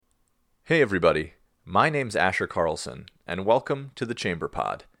Hey everybody, my name's Asher Carlson, and welcome to the Chamber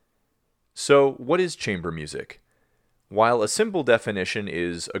Pod. So, what is chamber music? While a simple definition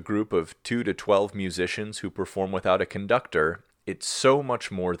is a group of 2 to 12 musicians who perform without a conductor, it's so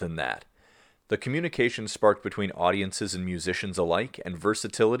much more than that. The communication sparked between audiences and musicians alike and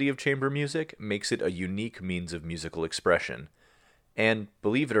versatility of chamber music makes it a unique means of musical expression. And,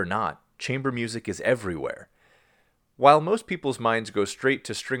 believe it or not, chamber music is everywhere. While most people's minds go straight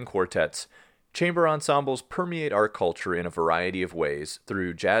to string quartets, chamber ensembles permeate our culture in a variety of ways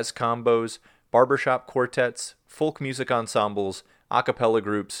through jazz combos, barbershop quartets, folk music ensembles, a cappella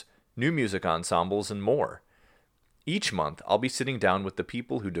groups, new music ensembles, and more. Each month, I'll be sitting down with the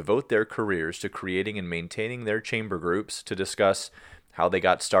people who devote their careers to creating and maintaining their chamber groups to discuss how they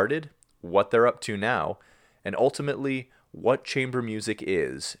got started, what they're up to now, and ultimately, what chamber music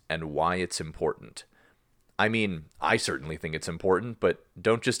is and why it's important. I mean, I certainly think it's important, but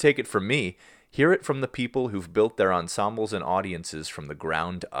don't just take it from me. Hear it from the people who've built their ensembles and audiences from the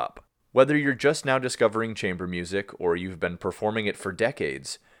ground up. Whether you're just now discovering chamber music or you've been performing it for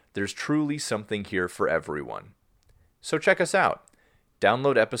decades, there's truly something here for everyone. So check us out.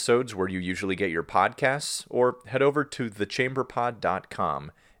 Download episodes where you usually get your podcasts, or head over to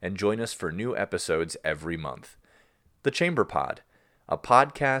thechamberpod.com and join us for new episodes every month. The Chamber Pod, a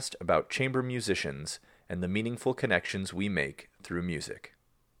podcast about chamber musicians and the meaningful connections we make through music.